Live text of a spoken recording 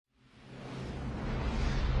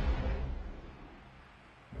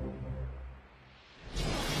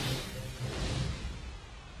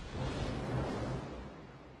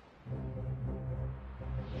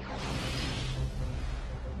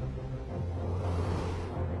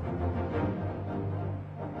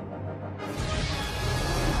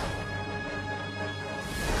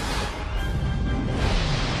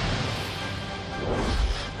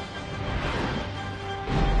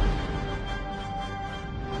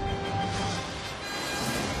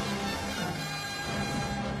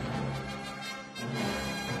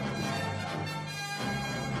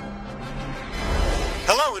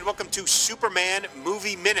and welcome to Superman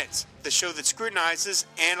Movie Minutes, the show that scrutinizes,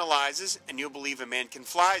 analyzes, and you'll believe a man can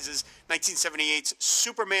flies 1978's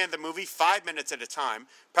Superman the movie, 5 minutes at a time.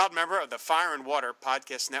 Proud member of the Fire and Water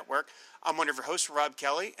Podcast Network. I'm one of your hosts, Rob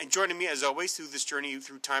Kelly, and joining me as always through this journey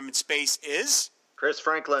through time and space is... Chris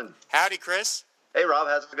Franklin. Howdy, Chris. Hey, Rob,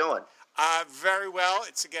 how's it going? Very well.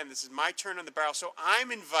 This is my turn on the barrel, so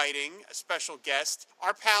I'm inviting a special guest,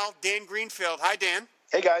 our pal, Dan Greenfield. Hi, Dan.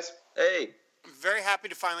 Hey, guys. Hey. I'm very happy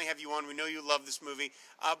to finally have you on. We know you love this movie.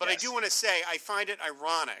 But yes. I do want to say I find it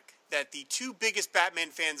ironic that the two biggest Batman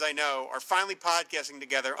fans I know are finally podcasting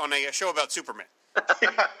together on a show about Superman.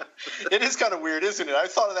 It is kind of weird, isn't it? I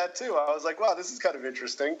thought of that too. I was like, wow, this is kind of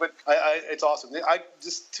interesting, but it's awesome.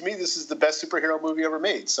 To me, this is the best superhero movie ever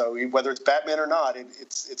made. So whether it's Batman or not,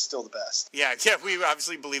 it's still the best. Yeah, we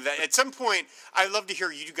obviously believe that. At some point, I'd love to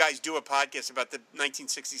hear you guys do a podcast about the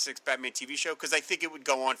 1966 Batman TV show, because I think it would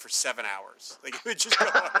go on for 7 hours. Like, it would just go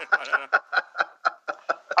on and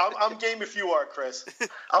on. I'm game if you are, Chris.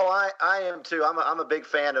 Oh, I am too. I'm a big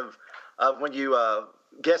fan of when you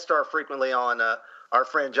guest star frequently on our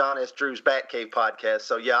friend John S. Drew's Batcave podcast.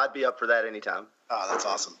 So, yeah, I'd be up for that anytime. Oh, that's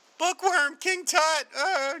awesome. Bookworm, King Tut.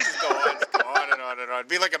 Just go on and on and on.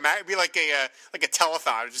 Be like a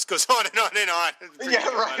telethon. It just goes on and on and on. Yeah,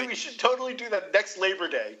 right. Funny. We should totally do that next Labor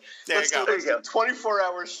Day. Let's do it 24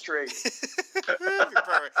 hours straight.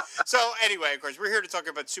 Perfect. So anyway, of course, we're here to talk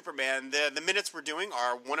about Superman. The minutes we're doing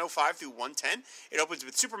are 105 through 110. It opens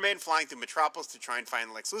with Superman flying through Metropolis to try and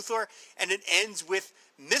find Lex Luthor, and it ends with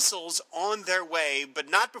missiles on their way, but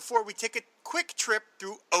not before we take a quick trip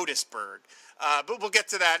through Otisburg. But we'll get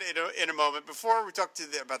to that in a moment. Before we talk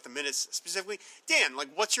about the minutes specifically, Dan,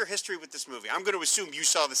 what's your history with this movie? I'm going to assume you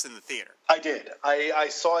saw this in the theater. I did. I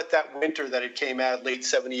saw it that winter that it came out, late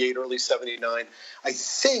 78, early 79. I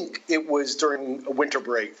think it was during a winter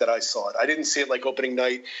break that I saw it. I didn't see it opening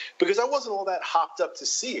night because I wasn't all that hopped up to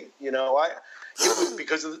see it. It was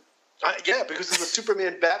because of the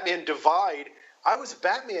Superman-Batman divide. I was a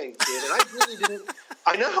Batman kid, and I really didn't.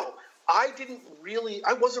 I know. I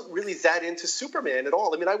wasn't really that into Superman at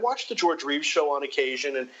all. I mean, I watched the George Reeves show on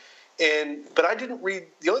occasion, but I didn't read.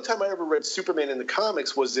 The only time I ever read Superman in the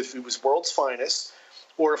comics was if it was World's Finest,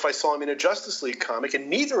 or if I saw him in a Justice League comic, and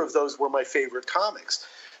neither of those were my favorite comics.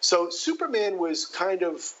 So Superman was kind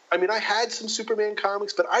of. I mean, I had some Superman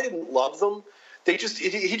comics, but I didn't love them. He just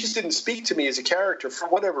didn't speak to me as a character for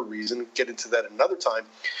whatever reason. We'll get into that another time.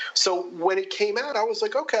 So when it came out, I was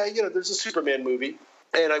like, okay, there's a Superman movie.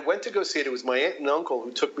 And I went to go see it. It was my aunt and uncle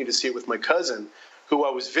who took me to see it with my cousin, who I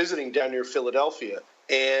was visiting down near Philadelphia.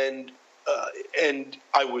 And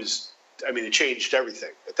it changed everything.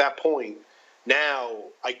 At that point, now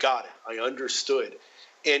I got it. I understood.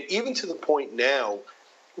 And even to the point now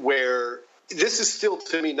where this is still,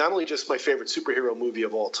 to me, not only just my favorite superhero movie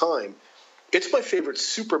of all time, it's my favorite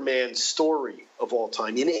Superman story of all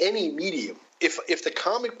time in any medium. If the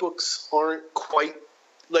comic books aren't quite...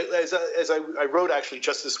 As I wrote actually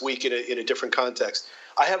just this week in a different context,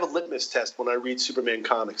 I have a litmus test when I read Superman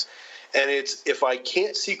comics, and it's if I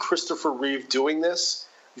can't see Christopher Reeve doing this,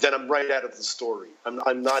 then I'm right out of the story.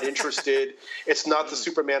 I'm not interested. It's not the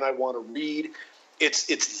Superman I want to read. It's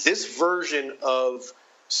this version of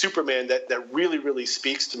Superman that really, really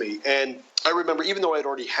speaks to me. And I remember, even though I'd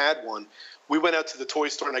already had one, we went out to the toy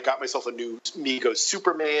store and I got myself a new Mego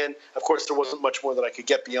Superman. Of course, there wasn't much more that I could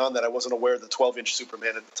get beyond that. I wasn't aware of the 12-inch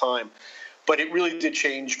Superman at the time. But it really did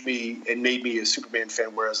change me and made me a Superman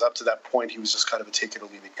fan, whereas up to that point, he was just kind of a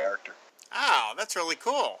take-it-or-leave-it character. Oh, that's really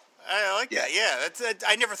cool. I like that. Yeah,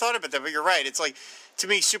 I never thought about that, but you're right. It's like, to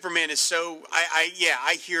me, Superman is so...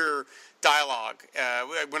 I hear dialogue.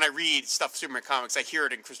 When I read stuff, Superman comics, I hear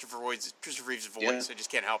it in Christopher Reeve's voice. Yeah. I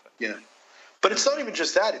just can't help it. Yeah. But it's not even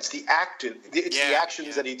just that. It's the acting. It's the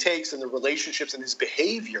actions that he takes and the relationships and his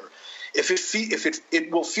behavior.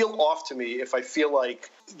 It will feel off to me if I feel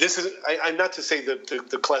like this is. I'm not to say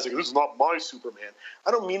the classic. This is not my Superman.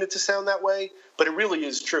 I don't mean it to sound that way, but it really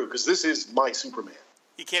is true because this is my Superman.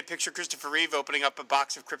 You can't picture Christopher Reeve opening up a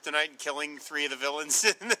box of kryptonite and killing 3 of the villains.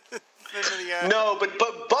 No, but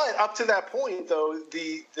up to that point, though,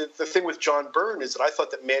 the thing with John Byrne is that I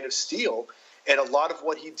thought that Man of Steel. And a lot of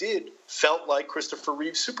what he did felt like Christopher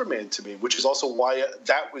Reeve's Superman to me, which is also why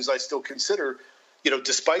that was, I still consider,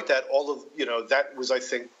 despite that, that was, I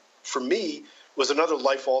think, for me, was another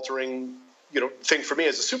life-altering, thing for me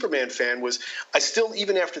as a Superman fan was I still,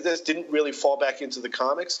 even after this, didn't really fall back into the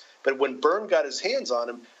comics. But when Byrne got his hands on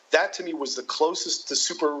him, that to me was the closest to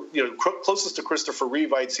closest to Christopher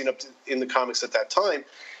Reeve I had seen in the comics at that time.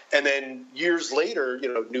 And then years later,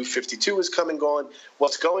 New 52 has come and gone.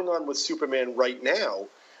 What's going on with Superman right now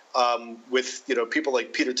with people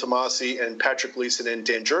like Peter Tomasi and Patrick Gleason and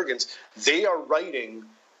Dan Jurgens. They are writing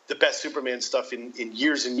the best Superman stuff in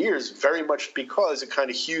years and years, very much because it kind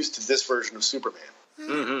of hews to this version of Superman.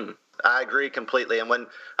 Mm-hmm. I agree completely. And when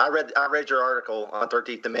I read your article on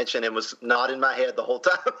 13th Dimension, it was not in my head the whole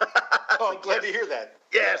time. Oh, I'm glad to hear that.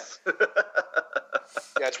 Yes.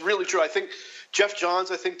 Yeah, it's really true. I think Jeff Johns,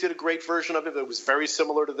 did a great version of it that was very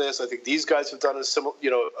similar to this. I think these guys have done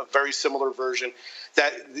a very similar version.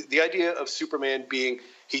 That the idea of Superman being,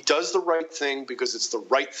 he does the right thing because it's the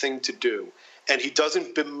right thing to do, and he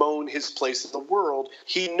doesn't bemoan his place in the world.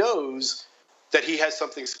 He knows that he has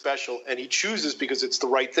something special, and he chooses, because it's the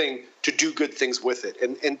right thing, to do good things with it.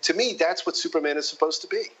 And to me, that's what Superman is supposed to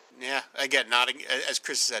be. Yeah, again, nodding, as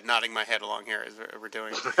Chris said, nodding my head along here as we're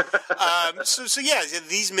doing. So yeah,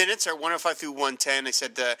 these minutes are 105 through 110. I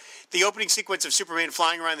said the opening sequence of Superman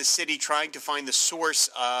flying around the city trying to find the source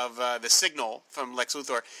of the signal from Lex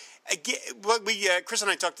Luthor. Again, Chris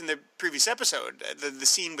and I talked in the previous episode, the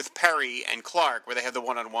scene with Perry and Clark, where they have the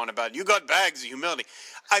one-on-one about, you got bags of humility.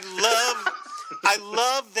 I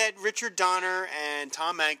love that Richard Donner and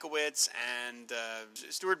Tom Mankiewicz and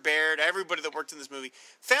Stuart Baird, everybody that worked in this movie,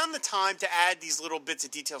 found the time to add these little bits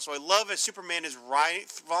of detail. So I love as Superman is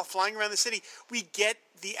flying around the city, we get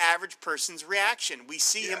the average person's reaction. We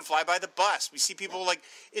see him fly by the bus. We see people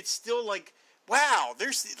it's still wow,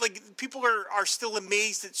 there's people are still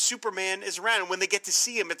amazed that Superman is around, and when they get to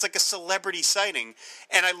see him, it's like a celebrity sighting.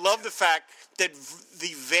 And I love the fact that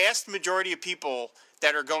the vast majority of people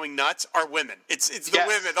that are going nuts are women. It's the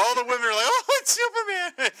women. All the women are like, oh, it's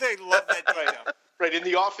Superman. They love that detail. Right, in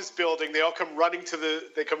the office building, they all come running to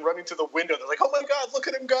the window. They're like, "Oh my God, look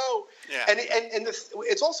at him go!" Yeah. And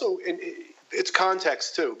it's also it's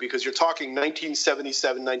context too, because you're talking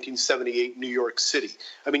 1977, 1978 New York City.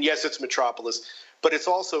 I mean, yes, it's Metropolis, but it's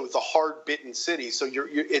also the hard-bitten city. So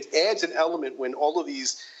it adds an element when all of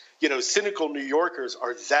these, cynical New Yorkers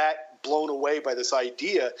are that blown away by this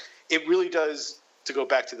idea. It really does, to go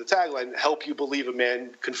back to the tagline, help you believe a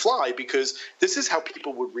man can fly, because this is how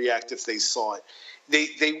people would react if they saw it.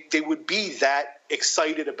 They would be that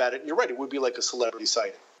excited about it. And you're right, it would be like a celebrity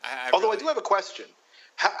sighting. Although I do have a question.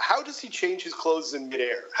 How does he change his clothes in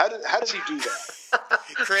midair? How does he do that?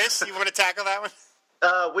 Chris, you want to tackle that one?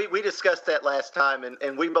 We discussed that last time,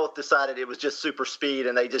 and we both decided it was just super speed,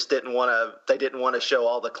 and they just didn't want to show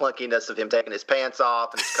all the clunkiness of him taking his pants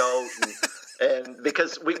off and his coat, and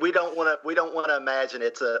because we don't want to imagine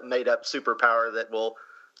it's a made up superpower that will,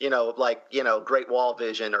 Great Wall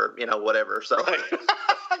Vision or whatever. So right.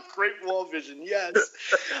 Great Wall Vision, yes.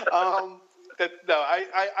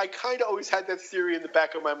 I kind of always had that theory in the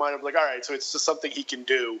back of my mind. I'm like, all right, so it's just something he can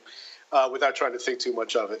do without trying to think too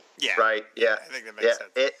much of it. Yeah. Right. Yeah. I think that makes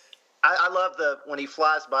sense. I love when he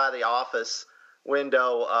flies by the office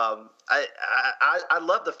window. I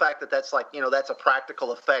love the fact that that's that's a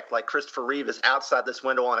practical effect. Like Christopher Reeve is outside this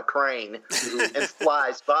window on a crane and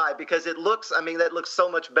flies by, because that looks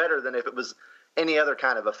so much better than if it was any other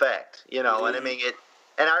kind of effect, Mm-hmm. And I mean it.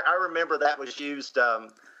 And I remember that was used.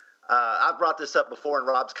 I've brought this up before, and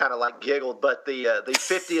Rob's kind of giggled, but the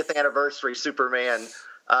 50th anniversary Superman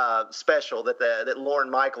special that Lorne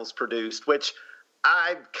Michaels produced, which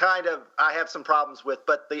I have some problems with,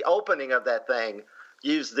 but the opening of that thing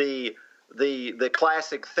used the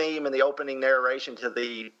classic theme and the opening narration to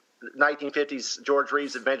the 1950s George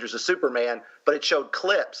Reeves Adventures of Superman, but it showed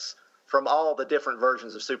clips from all the different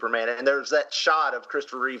versions of Superman, and there's that shot of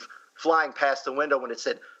Christopher Reeve flying past the window when it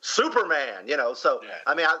said Superman, So yeah.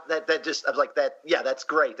 I mean, I was like that. Yeah, that's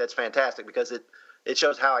great. That's fantastic, because it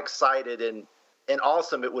shows how excited and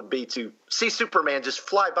awesome it would be to see Superman just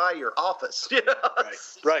fly by your office.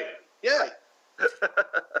 Right. Yeah.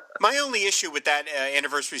 My only issue with that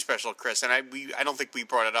anniversary special, Chris, and I don't think we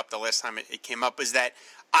brought it up the last time it came up, is that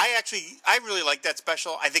I really like that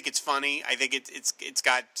special. I think it's funny. I think it's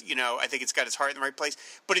got I think it's got its heart in the right place.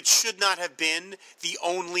 But it should not have been the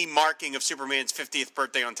only marking of Superman's 50th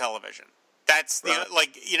birthday on television. That's the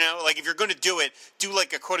if you're going to do it, do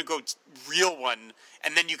like a quote unquote real one,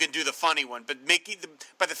 and then you can do the funny one. But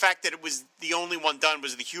by the fact that it was the only one done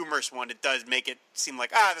was the humorous one, it does make it seem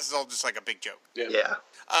like this is all just like a big joke. Yeah.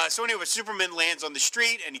 So anyway, Superman lands on the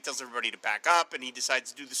street and he tells everybody to back up, and he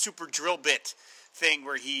decides to do the super drill bit thing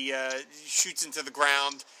where he shoots into the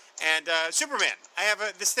ground. And Superman, I have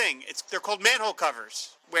this thing. They're called manhole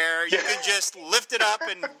covers, where you can just lift it up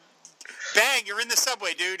and bang, you're in the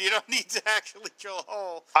subway, dude. You don't need to actually drill a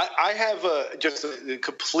hole. I have just a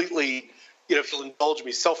completely, if you'll indulge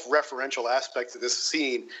me, self-referential aspect of this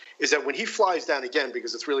scene is that when he flies down again,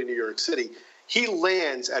 because it's really New York City, he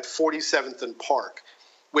lands at 47th and Park.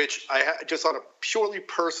 which just on a purely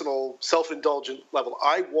personal, self-indulgent level,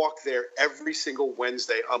 I walk there every single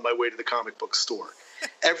Wednesday on my way to the comic book store.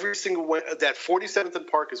 Every single that 47th and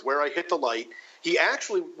Park is where I hit the light. He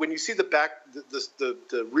actually, when you see the back,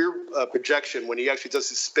 the rear projection, when he actually does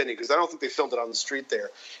his spinning, because I don't think they filmed it on the street there,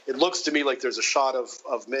 it looks to me like there's a shot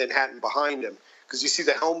of Manhattan behind him, because you see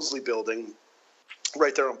the Helmsley building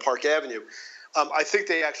right there on Park Avenue. I think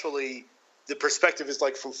they actually, the perspective is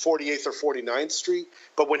like from 48th or 49th Street,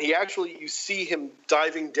 but when you see him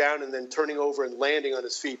diving down and then turning over and landing on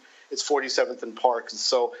his feet, it's 47th and Park. And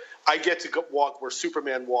so I get to walk where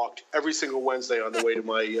Superman walked every single Wednesday on the way to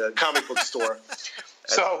my comic book store.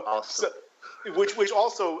 So, awesome. Which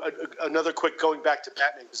also, another quick going back to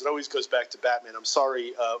Batman, because it always goes back to Batman. I'm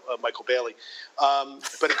sorry, Michael Bailey.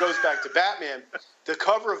 But it goes back to Batman. The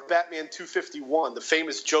cover of Batman 251, the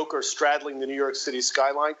famous Joker straddling the New York City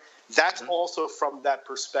skyline, that's also from that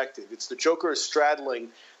perspective. It's the Joker straddling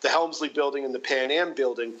the Helmsley building and the Pan Am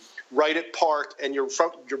building right at Park, and you're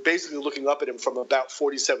basically looking up at him from about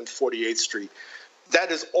 47th, 48th Street. That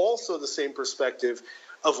is also the same perspective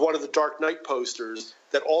of one of the Dark Knight posters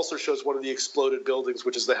that also shows one of the exploded buildings,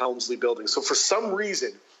 which is the Helmsley building. So for some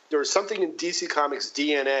reason, there is something in DC Comics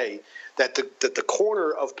DNA that the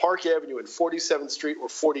corner of Park Avenue and 47th Street or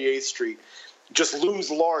 48th Street just looms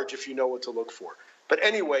large if you know what to look for. But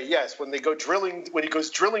anyway, yes, when he goes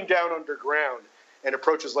drilling down underground and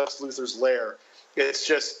approaches Lex Luthor's lair, it's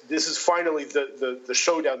just, this is finally the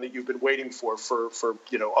showdown that you've been waiting for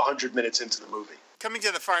 100 minutes into the movie. Coming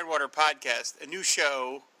to the Fire and Water podcast, a new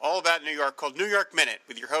show all about New York called New York Minute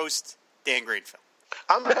with your host, Dan Greenfield.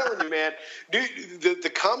 I'm telling you, man,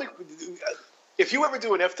 the comic, if you ever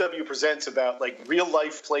do an FW Presents about like real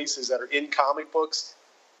life places that are in comic books,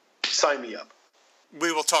 sign me up.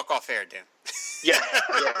 We will talk off air, Dan. Yeah.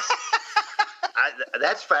 Yes.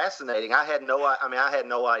 That's fascinating. I had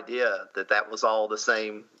no idea that was all the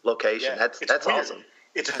same location. Yeah, that's weird. Awesome.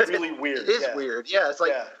 It's really weird. It is weird. Yeah, it's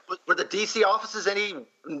like, were the DC offices any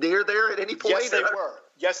near there at any point? Yes, they were.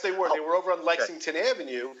 Yes, they were. They were over on Lexington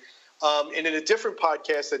Avenue. And in a different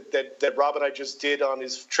podcast that Rob and I just did on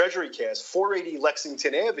his Treasury cast, 480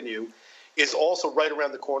 Lexington Avenue is also right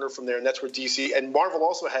around the corner from there, and that's where DC and Marvel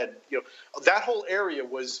also had, that whole area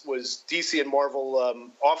was DC and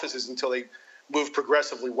Marvel offices until they moved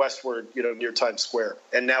progressively westward, near Times Square.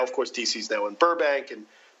 And now, of course, DC's now in Burbank,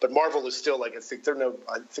 but Marvel is still I think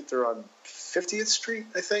they're on 50th Street,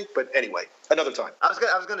 I think. But anyway, another time. I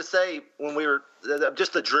was going to say, when we were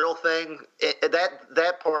just the drill thing,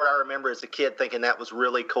 that part I remember as a kid thinking that was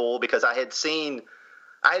really cool, because I had seen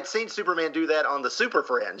Superman do that on the Super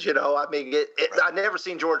Friends. I'd never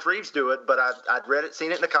seen George Reeves do it, but I'd read it,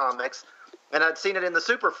 seen it in the comics, and I'd seen it in the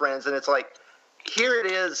Super Friends, and it's like, here it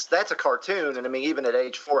is. That's a cartoon, and I mean, even at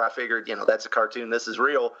age 4, I figured, that's a cartoon. This is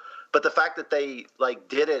real. But the fact that they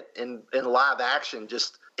did it in live action,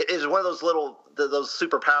 just it is one of those those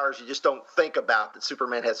superpowers you just don't think about, that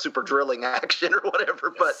Superman has super drilling action or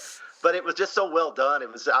whatever. But it was just so well done.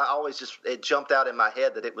 It jumped out in my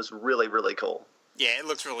head that it was really, really cool. Yeah, it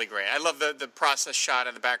looks really great. I love the process shot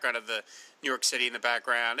in the background of the New York City in the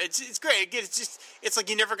background. It's great. Again, it's like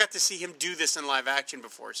you never got to see him do this in live action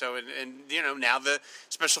before. So and now the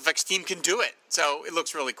special effects team can do it. So it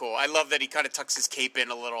looks really cool. I love that he kind of tucks his cape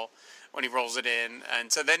in a little when he rolls it in,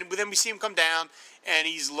 and so then we see him come down, and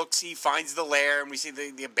he finds the lair, and we see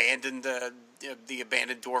the abandoned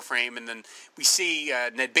door frame, and then we see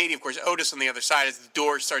Ned Beatty, of course, Otis on the other side as the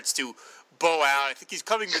door starts to bow out. I think he's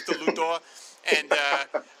coming, Mr. Luthor. And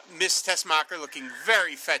Miss Tessmacher looking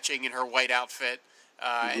very fetching in her white outfit.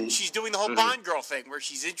 And she's doing the whole Bond girl thing where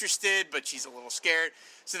she's interested, but she's a little scared.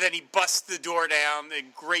 So then he busts the door down, the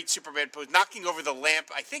great Superman pose, knocking over the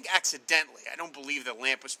lamp, I think accidentally. I don't believe the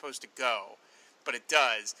lamp was supposed to go, but it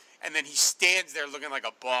does. And then he stands there looking like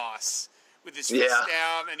a boss with his fist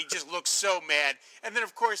down, and he just looks so mad. And then,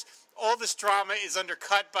 of course, all this drama is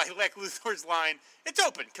undercut by Lex Luthor's line, "It's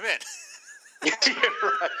open, come in." Yeah,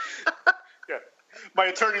 right. Yeah. My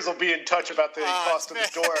attorneys will be in touch about the cost of the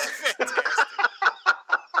door.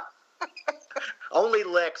 Only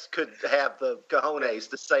Lex could have the cojones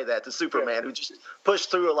to say that to Superman, who just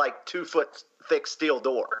pushed through a 2-foot thick steel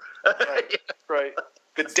door. Right.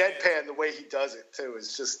 The deadpan, the way he does it too,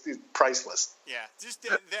 is just priceless. Yeah, just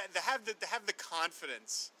to have the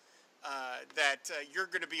confidence that you're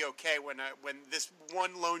going to be okay when this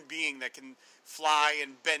one lone being that can fly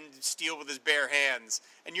and bend steel with his bare hands,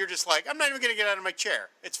 and you're just like, I'm not even going to get out of my chair.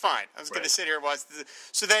 It's fine. I'm just going to sit here and watch.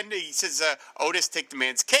 So then he says, Otis, take the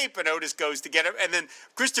man's cape, and Otis goes to get him. And then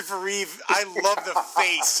Christopher Reeve, I love the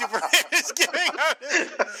face Superman is giving out.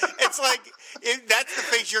 It's like that's the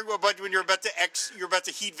face you're about when you're about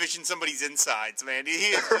to heat vision somebody's insides, man. He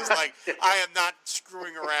is just like, I am not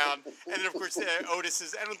screwing around. And then of course Otis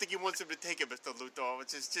says, I don't think he wants him to take it, Mr. Luthor,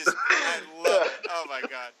 which is just, I love it. Oh my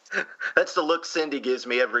God. That's the look Cindy gives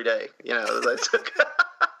me every day. You know, that's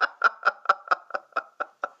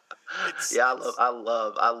I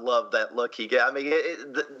love that look he gets. I mean,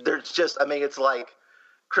 there's just, I mean, it's like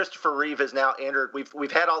Christopher Reeve has now entered.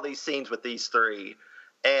 We've had all these scenes with these three,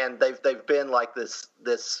 and they've been like this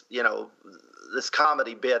you know, this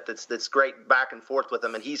comedy bit that's great back and forth with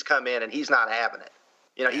him, and he's come in and he's not having it.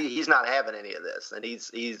 You know, he's not having any of this, and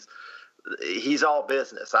he's all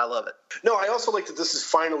business. I love it. No, I also like that this is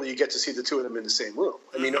finally you get to see the two of them in the same room.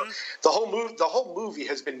 I mean, the whole movie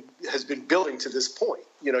has been building to this point.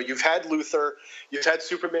 You know, you've had Luthor, you've had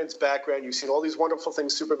Superman's background, you've seen all these wonderful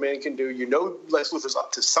things Superman can do. You know Lex Luthor's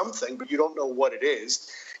up to something, but you don't know what it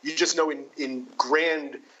is. You just know in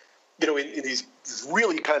grand, you know, in these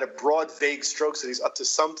really kind of broad, vague strokes that he's up to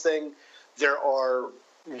something. There are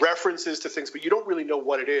references to things, but you don't really know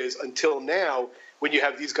what it is until now, when you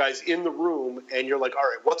have these guys in the room and you're like, all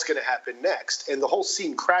right, what's going to happen next? And the whole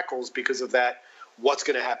scene crackles because of that. What's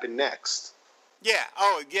going to happen next? Yeah.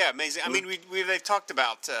 Oh, yeah. Amazing. I mean, they've talked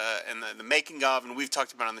about in the making of, and we've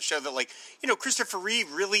talked about on the show that, like, you know, Christopher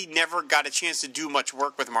Reeve really never got a chance to do much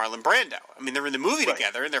work with Marlon Brando. I mean, they're in the movie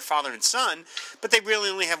together, and they're father and son, but they really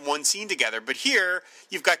only have one scene together. But here,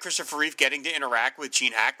 you've got Christopher Reeve getting to interact with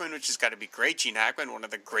Gene Hackman, which has got to be great. Gene Hackman, one of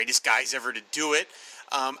the greatest guys ever to do it.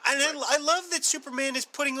 And I love that Superman is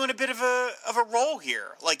putting on a bit of a role here.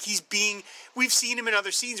 Like, we've seen him in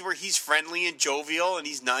other scenes where he's friendly and jovial and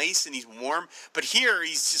he's nice and he's warm. But here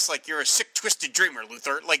he's just like, you're a sick, twisted dreamer,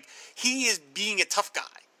 Luthor. Like, he is being a tough guy,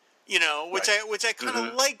 you know, which I kind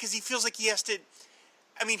of like, because he feels like he has to.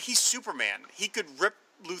 I mean, he's Superman. He could rip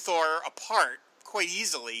Luthor apart quite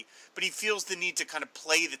easily, but he feels the need to kind of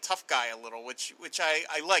play the tough guy a little, which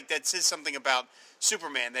I like. That says something about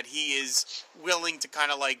Superman, that he is willing to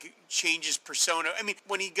kind of like change his persona. I mean,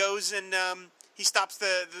 when he goes and he stops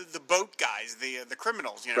the boat guys, the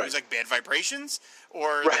criminals, you know, he's like Bad Vibrations,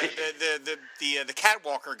 or the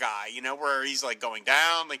Catwalker guy, you know, where he's like going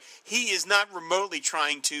down. Like, he is not remotely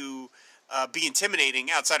trying to be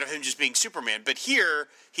intimidating outside of him just being Superman. But here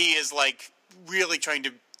he is like really trying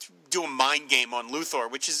to do a mind game on Luthor,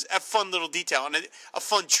 which is a fun little detail and a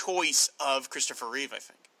fun choice of Christopher Reeve, I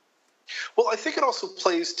think. Well, I think it also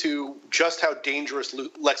plays to just how dangerous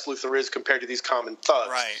Lex Luthor is compared to these common thugs.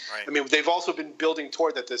 Right. I mean, they've also been building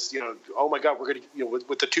toward that. This, you know, oh my God, we're going to, you know,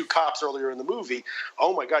 with the two cops earlier in the movie.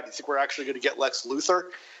 Oh my God, you think we're actually going to get Lex Luthor?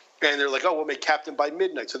 And they're like, oh, we'll make Captain by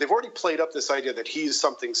midnight. So they've already played up this idea that he's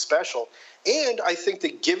something special. And I think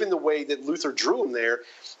that given the way that Luthor drew him there,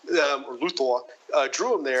 or Luthor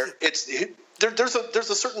drew him there, there's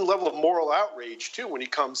a certain level of moral outrage too when he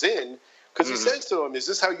comes in, because he says to him, "Is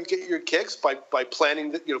this how you get your kicks? By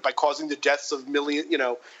planning by causing the deaths of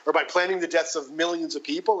or by planning the deaths of millions of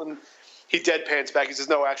people?" And he deadpans back. He says,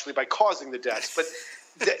 "No, actually, by causing the deaths." But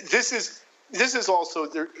this is also,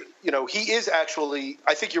 you know, he is actually,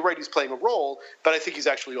 I think you're right, he's playing a role, but I think he's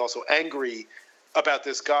actually also angry about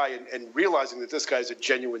this guy and realizing that this guy is a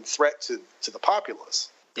genuine threat to the populace.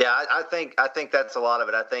 Yeah, I think that's a lot of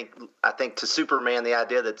it. I think to Superman, the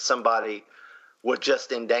idea that somebody would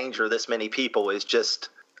just endanger this many people is just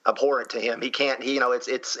abhorrent to him. He can't, you know, it's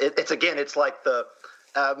again, it's like the,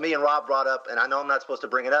 me and Rob brought up, and I know I'm not supposed to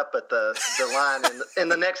bring it up, but the line in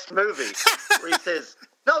the next movie where he says,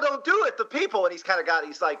 "No, don't do it, the people," and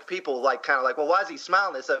he's like, people like kind of like, well, why is he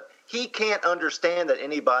smiling this up? He can't understand that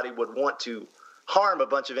anybody would want to harm a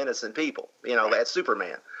bunch of innocent people, you know, as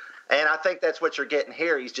Superman. And I think that's what you're getting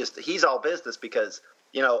here. He's all business because,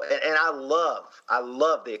 you know, and I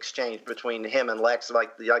love the exchange between him and Lex.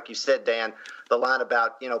 Like you said, Dan, the line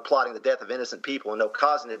about, you know, plotting the death of innocent people and no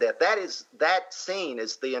causing the death. That scene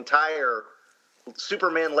is the entire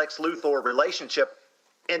Superman Lex Luthor relationship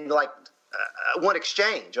in like one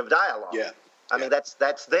exchange of dialogue. Yeah. I mean,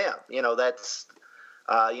 that's them. You know, that's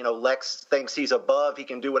you know, Lex thinks he's above. He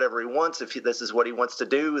can do whatever he wants. If this is what he wants to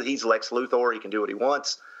do, he's Lex Luthor. He can do what he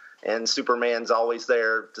wants. And Superman's always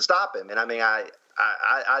there to stop him. And I mean,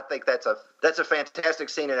 I think that's a fantastic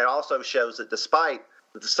scene, and it also shows that despite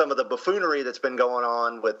some of the buffoonery that's been going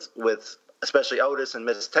on with especially Otis and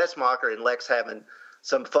Mrs. Tessmacher and Lex having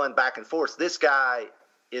some fun back and forth, this guy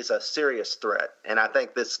is a serious threat. And I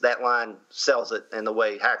think that line sells it, and the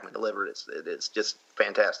way Hackman delivered it's just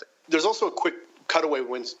fantastic. There's also a quick cutaway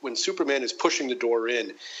when Superman is pushing the door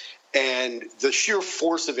in, and the sheer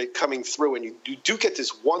force of it coming through, and you do get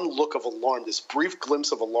this one look of alarm, this brief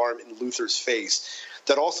glimpse of alarm in Luthor's face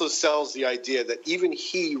that also sells the idea that even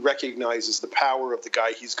he recognizes the power of the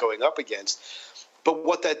guy he's going up against. But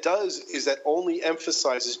what that does is that only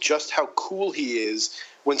emphasizes just how cool he is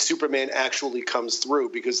when Superman actually comes through.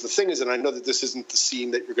 Because the thing is, and I know that this isn't the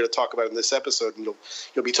scene that you're going to talk about in this episode, and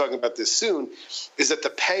you'll be talking about this soon, is that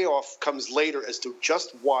the payoff comes later as to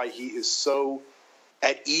just why he is so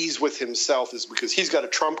at ease with himself, is because he's got a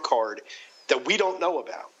trump card that we don't know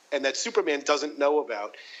about and that Superman doesn't know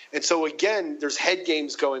about. And so, again, there's head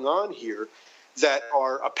games going on here that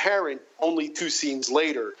are apparent only 2 scenes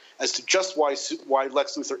later as to just why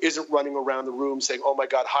Lex Luthor isn't running around the room saying, oh, my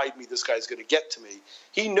God, hide me, this guy's going to get to me.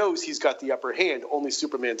 He knows he's got the upper hand, only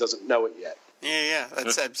Superman doesn't know it yet. Yeah,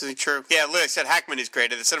 that's absolutely true. Yeah, like I said, Hackman is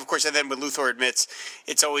great at this. And, of course, and then when Luthor admits,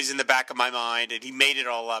 it's always in the back of my mind, and he made it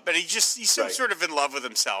all up. And he's so sort of in love with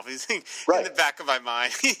himself. He's in the back of my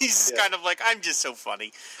mind. He's kind of like, I'm just so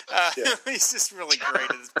funny. He's just really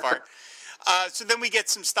great at this part. So then we get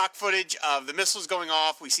some stock footage of the missiles going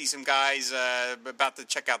off. We see some guys about to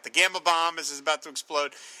check out the gamma bomb as it's about to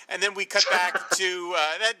explode. And then we cut back to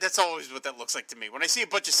that's always what that looks like to me. When I see a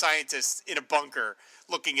bunch of scientists in a bunker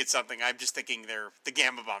looking at something, I'm just thinking the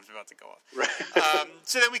gamma bomb's about to go off. Right.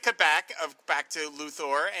 So then we cut back to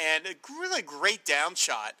Luthor, and a really great down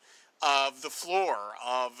shot of the floor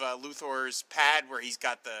of Luthor's pad where he's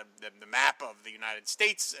got the map of the United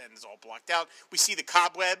States and it's all blocked out. We see the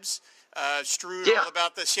cobwebs strewed all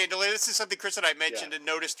about the chandelier. This is something Chris and I mentioned and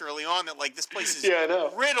noticed early on, that like this place is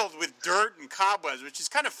riddled with dirt and cobwebs, which is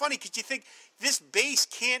kind of funny because you think this base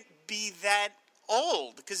can't be that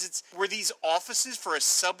old because were these offices for a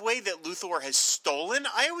subway that Luthor has stolen?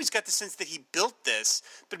 I always got the sense that he built this,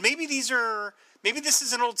 but maybe this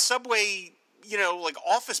is an old subway, like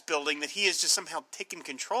office building that he has just somehow taken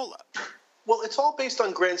control of. Well, it's all based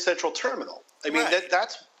on Grand Central Terminal. I mean,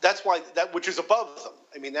 that's why which is above them.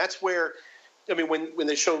 I mean, that's where, when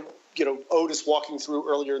they show, Otis walking through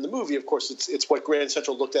earlier in the movie, of course, it's what Grand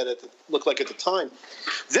Central looked like at the time.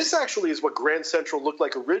 This actually is what Grand Central looked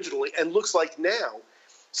like originally and looks like now.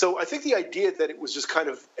 So I think the idea that it was just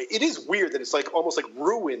it is weird that it's like almost like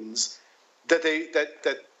ruins that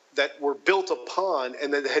were built upon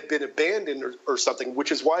and that had been abandoned or something,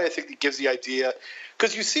 which is why I think it gives the idea,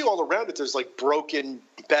 because you see all around it, there's like broken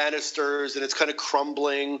banisters and it's kind of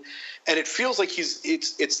crumbling, and it feels like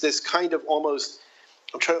it's this kind of almost,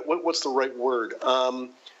 what's the right word?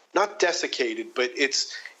 Not desiccated, but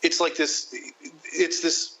it's like this,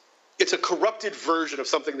 it's a corrupted version of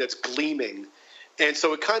something that's gleaming. And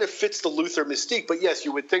so it kind of fits the Luthor mystique. But yes,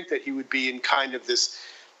 you would think that he would be in kind of this,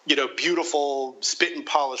 beautiful spit and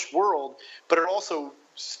polished world, but it also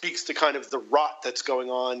speaks to kind of the rot that's going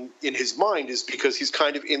on in his mind, is because he's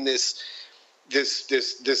kind of in this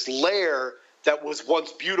lair that was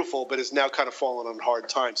once beautiful, but has now kind of fallen on hard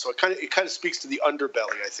times. So it kind of speaks to the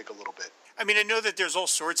underbelly, I think, a little bit. I mean, I know that there's all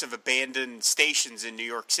sorts of abandoned stations in New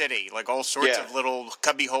York City, like all sorts of little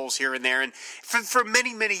cubby holes here and there. And for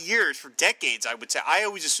many, many years, for decades, I would say, I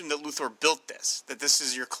always assumed that Luthor built this, that this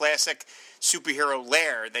is your classic superhero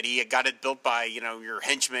lair, that he had got it built by, your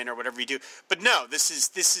henchmen or whatever you do. But no, this is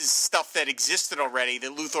stuff that existed already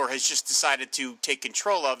that Luthor has just decided to take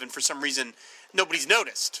control of, and for some reason, nobody's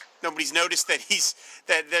noticed. Nobody's noticed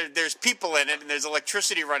that there's people in it and there's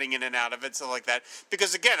electricity running in and out of it, stuff like that.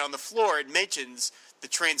 Because again, on the floor it mentions the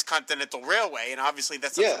Transcontinental Railway, and obviously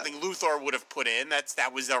that's not something Luthor would have put in.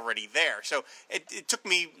 That was already there. So it took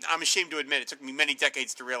me, I'm ashamed to admit, it took me many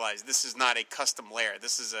decades to realize this is not a custom lair.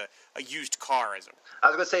 This is a used car, as it were. I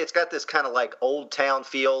was going to say, it's got this kind of like old town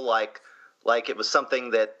feel, like it was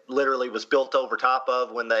something that literally was built over top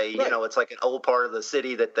of when they, it's like an old part of the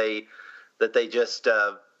city that they just,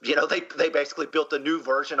 they basically built a new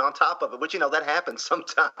version on top of it, which, that happens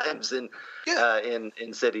sometimes in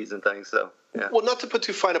cities and things. So, yeah. Well, not to put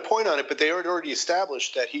too fine a point on it, but they had already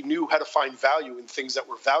established that he knew how to find value in things that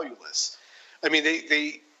were valueless. I mean,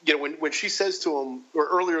 they when she says to him, or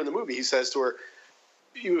earlier in the movie, he says to her,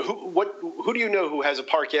 who do you know who has a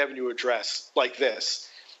Park Avenue address like this?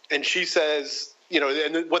 And she says,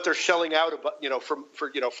 and what they're shelling out about, for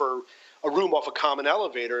a room off a common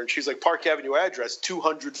elevator, and she's like, Park Avenue address,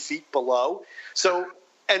 200 feet below. So,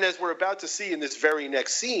 and as we're about to see in this very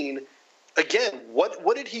next scene, again,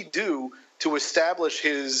 what did he do to establish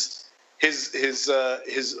his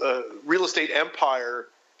real estate empire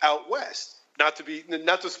out west? Not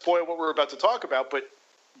to spoil what we're about to talk about, but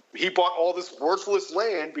he bought all this worthless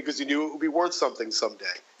land because he knew it would be worth something someday.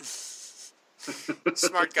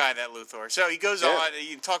 Smart guy, that Luthor. So he goes on.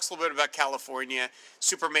 He talks a little bit about California.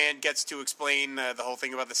 Superman gets to explain the whole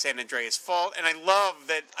thing about the San Andreas Fault, and I love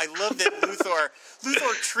that Luthor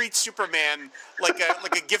treats Superman like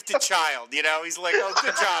a gifted child. You know, he's like, "Oh,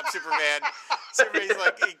 good job, Superman." Superman's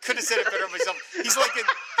like, he could have said it better myself.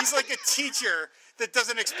 He's like a teacher that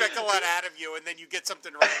doesn't expect a lot out of you, and then you get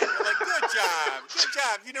something right. And you're like, good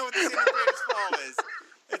job. You know what the San Andreas Fault is.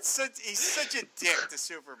 He's such a dick to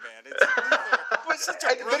Superman. It's such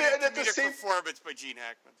a brilliant comedic performance by Gene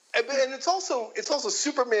Hackman. And it's also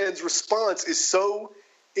Superman's response is so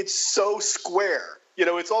square. You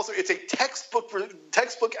know, it's a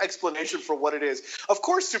textbook explanation for what it is. Of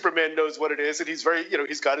course, Superman knows what it is, and he's very,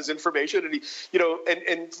 he's got his information, and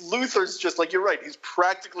and Luthor's just like, you're right. He's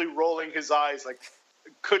practically rolling his eyes, like,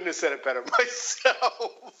 couldn't have said it better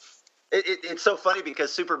myself. It's so funny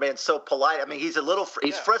because Superman's so polite. I mean, he's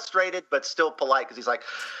he's frustrated, but still polite because he's like,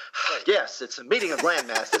 yes, it's a meeting of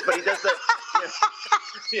landmasses. But he does that,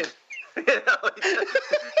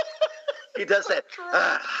 he does that,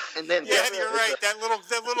 and then you're right. That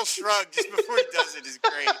little shrug just before he does it is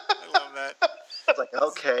great. I love that. It's like,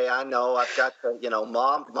 okay, I know I've got to,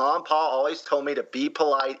 Mom, Pa always told me to be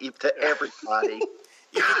polite to everybody.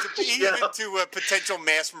 Even to potential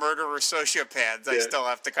mass murderer sociopaths, I still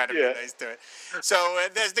have to kind of be nice to it. So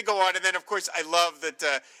as they go on, and then of course I love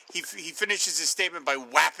that he finishes his statement by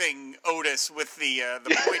whapping Otis with the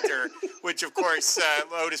pointer, which of course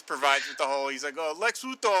Otis provides with the whole. He's like, "Oh, Lex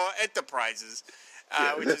Luthor Enterprises,"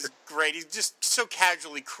 which is great. He's just so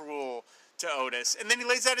casually cruel to Otis, and then he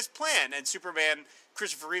lays out his plan, and Superman,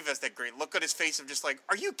 Christopher Reeve has that great look on his face of just like,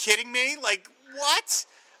 "Are you kidding me? Like what?"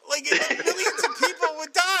 Like, millions of people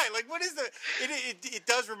would die. Like, what is the? It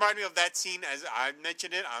does remind me of that scene, as I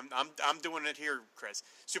mentioned it. I'm doing it here, Chris.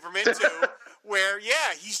 Superman 2, where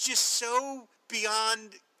he's just so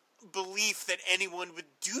beyond belief that anyone would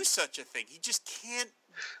do such a thing. He just can't.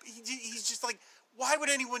 He's just like, why would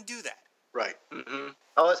anyone do that? Right. Mm-hmm.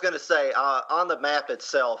 I was going to say, on the map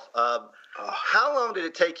itself, how long did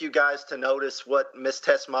it take you guys to notice what Miss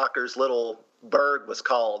Tessmacher's little burg was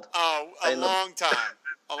called? Oh, a long time.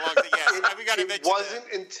 A long time. Yes, we got to mention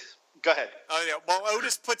that. Go ahead. Oh yeah. Well,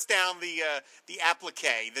 Otis puts down the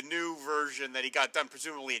applique, the new version that he got done,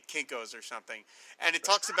 presumably at Kinko's or something, and it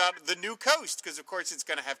talks about the new coast because, of course, it's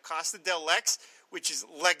going to have Costa del Lex, which is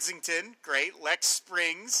Lexington, great, Lex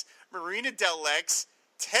Springs, Marina del Lex,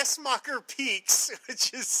 Tessmacher Peaks,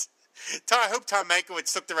 which is. I hope Tom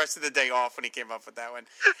Mankiewicz took the rest of the day off when he came up with that one,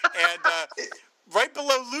 and right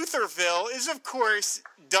below Lutherville is, of course,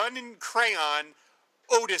 done in crayon.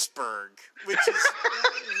 Otisburg, which is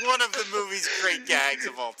one of the movie's great gags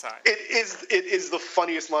of all time. It is the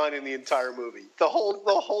funniest line in the entire movie. The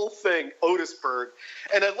whole thing, Otisburg.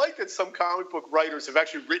 And I like that some comic book writers have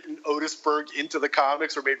actually written Otisburg into the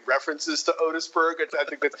comics or made references to Otisburg.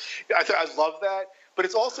 I love that. But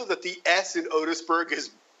it's also that the S in Otisburg is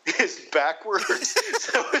backwards.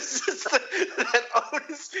 So it's just that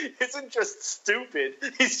Otis isn't just stupid.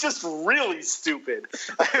 He's just really stupid.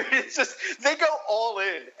 I mean, it's just, they go all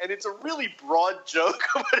in, and it's a really broad joke,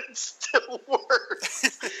 but it still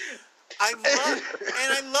works. I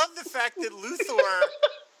love the fact that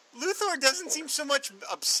Luthor doesn't seem so much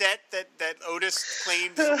upset that Otis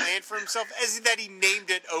claimed the land for himself as that he named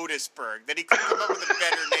it Otisburg, that he couldn't come up with a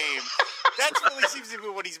better name. That really seems to be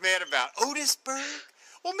what he's mad about. Otisburg?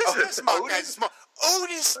 Well, Mr. Smart guy's smart.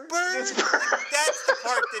 Otisburg? That's the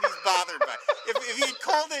part that he's bothered by. If he had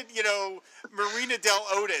called it, Marina del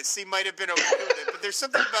Otis, he might have been okay with it. But there's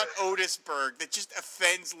something about Otisburg that just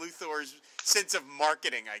offends Luthor's sense of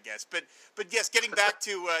marketing, I guess. But yes, getting back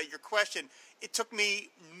to your question, it took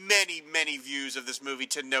me many, many views of this movie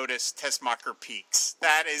to notice Tessmacher Peaks.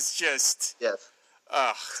 That is just... Yes.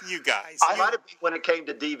 Ugh, you guys. I might have been when it came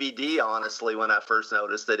to DVD, honestly, when I first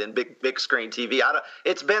noticed it in big screen TV.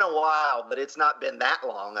 It's been a while, but it's not been that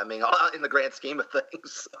long. I mean, in the grand scheme of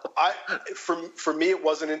things. So. For me, it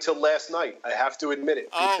wasn't until last night. I have to admit it.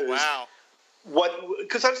 Oh, wow.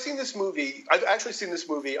 Because I've seen this movie. I've actually seen this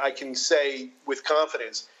movie. I can say with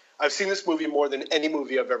confidence, I've seen this movie more than any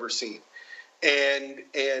movie I've ever seen, and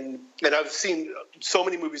I've seen so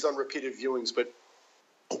many movies on repeated viewings, but.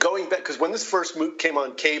 Going back, because when this first came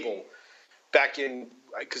on cable, back in,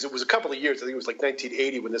 because it was a couple of years, I think it was like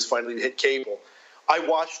 1980 when this finally hit cable, I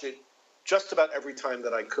watched it just about every time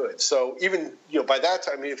that I could. So even, by that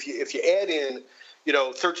time, if you add in,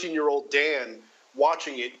 13-year-old Dan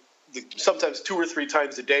watching it sometimes 2 or 3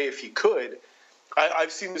 times a day if he could,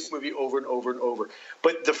 I've seen this movie over and over and over,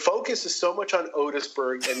 but the focus is so much on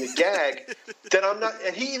Otisburg and the gag that I'm not.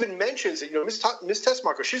 And he even mentions that Miss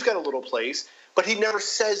Tessmacher, she's got a little place, but he never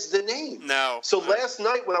says the name. No. So last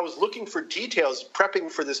night when I was looking for details,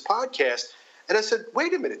 prepping for this podcast, and I said,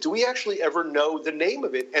 "Wait a minute, do we actually ever know the name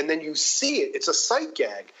of it?" And then you see it; it's a sight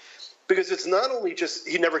gag, because it's not only just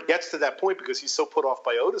he never gets to that point because he's so put off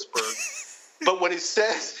by Otisburg. But when it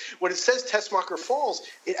says Tessmacher Falls,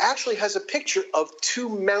 it actually has a picture of two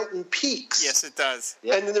mountain peaks. Yes, it does.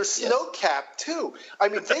 Yep. And then there's snow-capped, too. I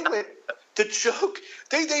mean, they went – the joke –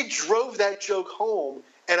 they drove that joke home,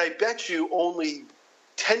 and I bet you only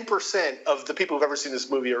 10% of the people who've ever seen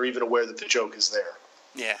this movie are even aware that the joke is there.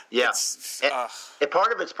 Yeah. Yeah. And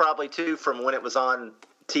part of it's probably, too, from when it was on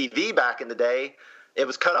TV back in the day, it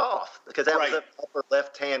was cut off because that was the upper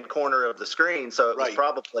left-hand corner of the screen, so it was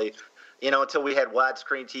probably – until we had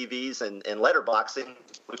widescreen TVs and letterboxing,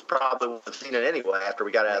 we probably would have seen it anyway after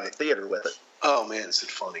we got out of the theater with it. Oh, man, is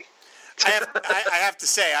it funny. I have to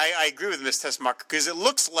say, I agree with Miss Tessmacher because it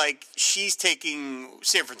looks like she's taking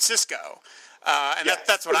San Francisco, and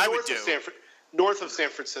that's what I would do. North of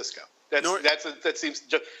San Francisco. That seems,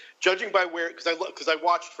 judging by where, because I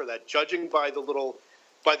watched for that, judging by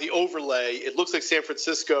the overlay, it looks like San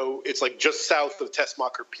Francisco. It's like just south of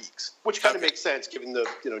Tessmacher Peaks, which kind of makes sense given the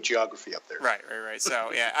geography up there. Right.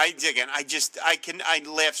 So yeah, I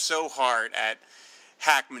laugh so hard at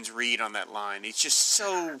Hackman's read on that line. He's just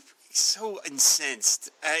so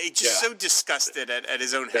incensed. He's just so disgusted at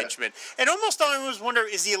his own henchmen. And almost I always wonder,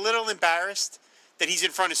 is he a little embarrassed that he's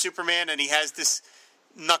in front of Superman and he has this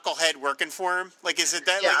knucklehead working for him? Like, is it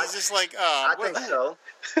that? Yeah, like, is this like? I think so.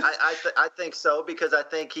 I think so because I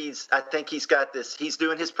think he's got this. He's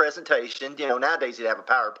doing his presentation. Nowadays he'd have a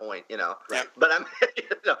PowerPoint. Right. But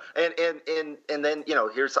and then he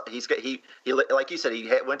like you said,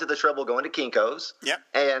 he went to the trouble going to Kinko's. Yep.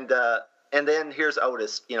 And then here's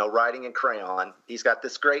Otis, writing in crayon. He's got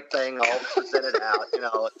this great thing all presented out.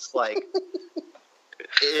 It's like.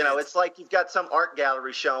 It's like you've got some art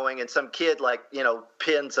gallery showing and some kid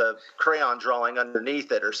pins a crayon drawing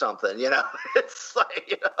underneath it or something, It's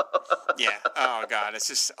like, Yeah. Oh, God. It's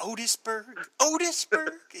just Otisburg.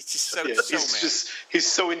 It's just so,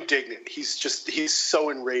 he's so indignant. He's so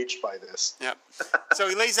enraged by this. Yep. So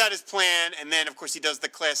he lays out his plan, and then, of course, he does the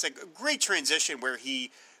classic great transition where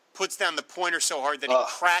he puts down the pointer so hard that he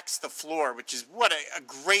cracks the floor, which is what a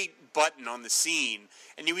great button on the scene.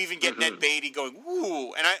 And you even get Ned Beatty going,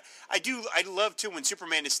 "Woo!" And I love too when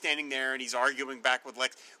Superman is standing there and he's arguing back with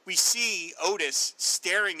Lex. We see Otis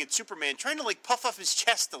staring at Superman, trying to puff up his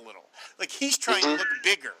chest a little, like he's trying to look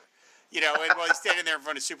bigger, and while he's standing there in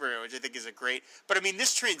front of Superman, which I think is a great. But I mean,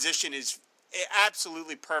 this transition is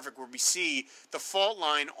absolutely perfect, where we see the fault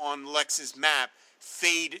line on Lex's map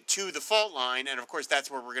fade to the fault line, and of course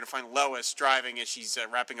that's where we're going to find Lois driving as she's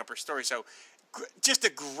wrapping up her story. So just a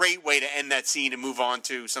great way to end that scene and move on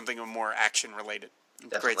to something more action related.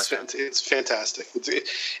 Great stuff. It's fantastic.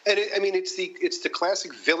 It's the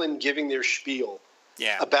classic villain giving their spiel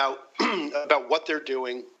about what they're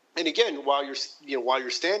doing. And again, while you're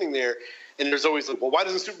standing there, and there's always why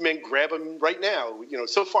doesn't Superman grab him right now?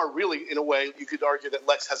 So far, really, in a way, you could argue that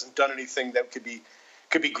Lex hasn't done anything that could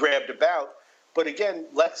be grabbed about. But again,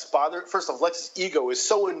 first off, Lex's ego is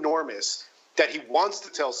so enormous that he wants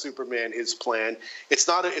to tell Superman his plan. It's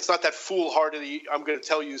not that foolhardy, I'm going to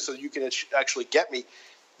tell you so you can actually get me.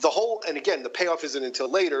 And again, the payoff isn't until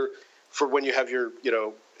later for when you have your,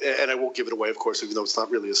 and I won't give it away, of course, even though it's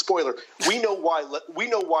not really a spoiler. We know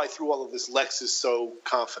why through all of this Lex is so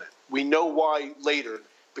confident. We know why later,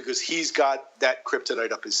 because he's got that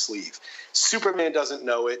kryptonite up his sleeve. Superman doesn't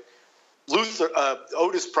know it.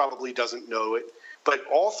 Otis probably doesn't know it, but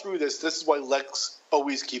all through this is why Lex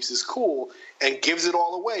always keeps his cool and gives it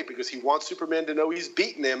all away, because he wants Superman to know he's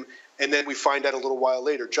beaten him, and then we find out a little while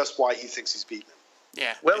later just why he thinks he's beaten him.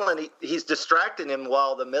 Yeah. Well, and he's distracting him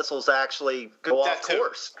while the missiles actually go off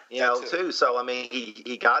course, too. So I mean,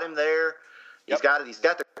 he got him there. He's got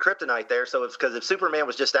the kryptonite there. So it's because if Superman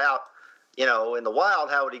was just out, in the wild,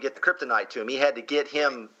 how would he get the kryptonite to him? He had to get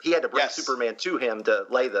him. He had to bring Superman to him to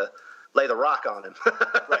lay the rock on him.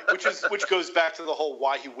 Right, which goes back to the whole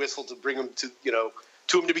why he whistled to bring him to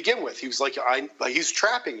him to begin with. He was like, he's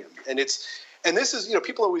trapping him, and this is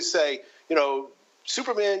people always say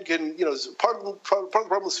Superman can part of the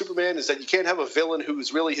problem with Superman is that you can't have a villain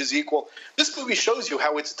who's really his equal. This movie shows you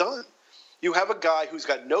how it's done. You have a guy who's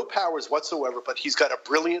got no powers whatsoever, but he's got a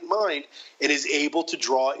brilliant mind and is able to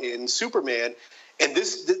draw in Superman, and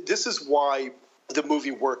this is why the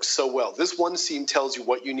movie works so well. This one scene tells you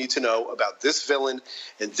what you need to know about this villain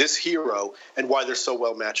and this hero and why they're so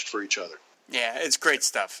well matched for each other. Yeah, it's great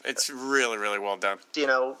stuff. It's really, really well done. You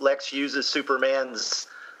know, Lex uses Superman's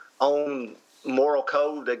own moral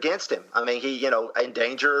code against him. I mean, he, you know,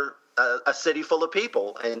 endanger a city full of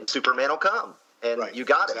people, and Superman will come. And Right, you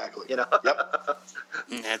got exactly. it, you know. Yep.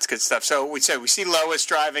 That's good stuff. So we see Lois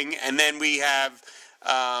driving, and then we have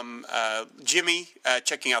Jimmy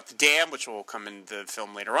checking out the dam, which will come in the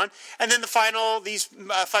film later on. And then these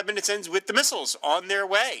 5 minutes ends with the missiles on their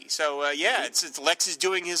way. So, it's Lex is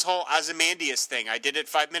doing his whole Ozymandias thing. I did it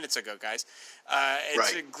 5 minutes ago, guys.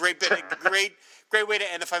 It's a great bit, great way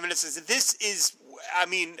to end the 5 minutes. This is, I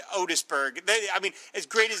mean, Otisburg. As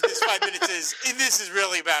great as this 5 minutes is, this is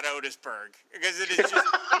really about Otisburg, because it is just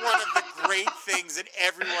one of the great things that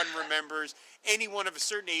everyone remembers. Anyone of a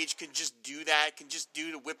certain age can just do that,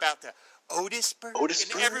 to whip out the Otisburg,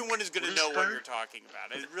 and everyone is going to know what you're talking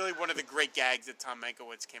about. It's really one of the great gags that Tom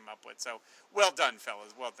Mankiewicz came up with. So, well done,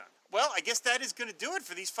 fellas, well done. Well, I guess that is going to do it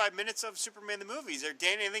for these 5 minutes of Superman the movie. Is there,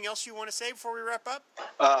 Dan, anything else you want to say before we wrap up?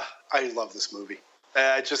 I love this movie.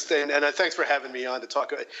 Thanks for having me on to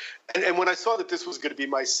talk. And when I saw that this was going to be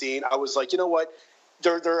my scene, I was like, you know what?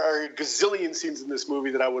 There are a gazillion scenes in this movie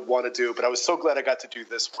that I would want to do, but I was so glad I got to do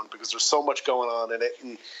this one because there's so much going on in it,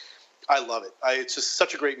 and I love it. It's just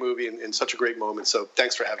such a great movie and such a great moment. So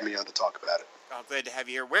thanks for having me on to talk about it. I'm glad to have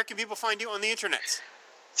you here. Where can people find you on the internet?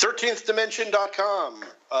 13thdimension.com,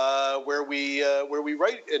 where we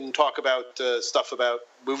write and talk about stuff about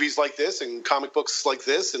movies like this and comic books like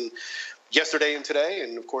this and yesterday and today.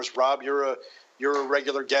 And of course, Rob, you're a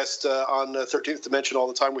regular guest on 13th Dimension all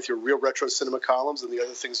the time with your Real Retro Cinema columns and the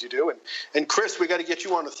other things you do. And Chris, we got to get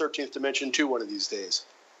you on the 13th Dimension too one of these days.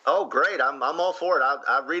 Oh, great. I'm all for it.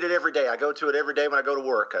 I read it every day. I go to it every day when I go to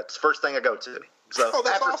work. It's the first thing I go to. So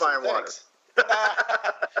that's after awesome. Fire and Water.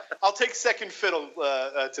 I'll take second fiddle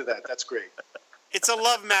to that. That's great. It's a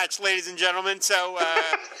love match, ladies and gentlemen. So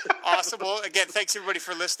awesome. Well, again, thanks everybody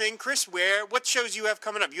for listening. Chris, what shows you have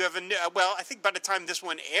coming up? You have I think by the time this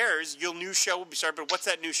one airs, your new show will be started. But what's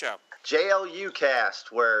that new show? JLU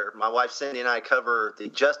Cast, where my wife Cindy and I cover the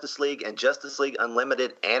Justice League and Justice League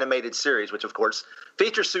Unlimited animated series, which of course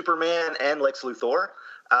features Superman and Lex Luthor.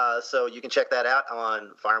 So you can check that out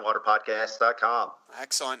on fireandwaterpodcast.com.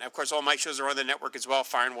 Excellent. Of course, all my shows are on the network as well,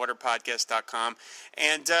 fireandwaterpodcast.com.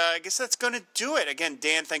 And I guess that's going to do it. Again,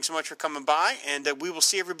 Dan, thanks so much for coming by, and we will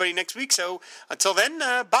see everybody next week. So until then,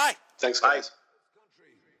 bye. Thanks, guys.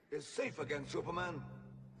 This country is safe against Superman,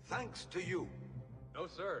 thanks to you. No,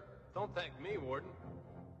 sir. Don't thank me, Warden.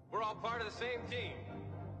 We're all part of the same team.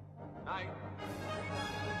 Night.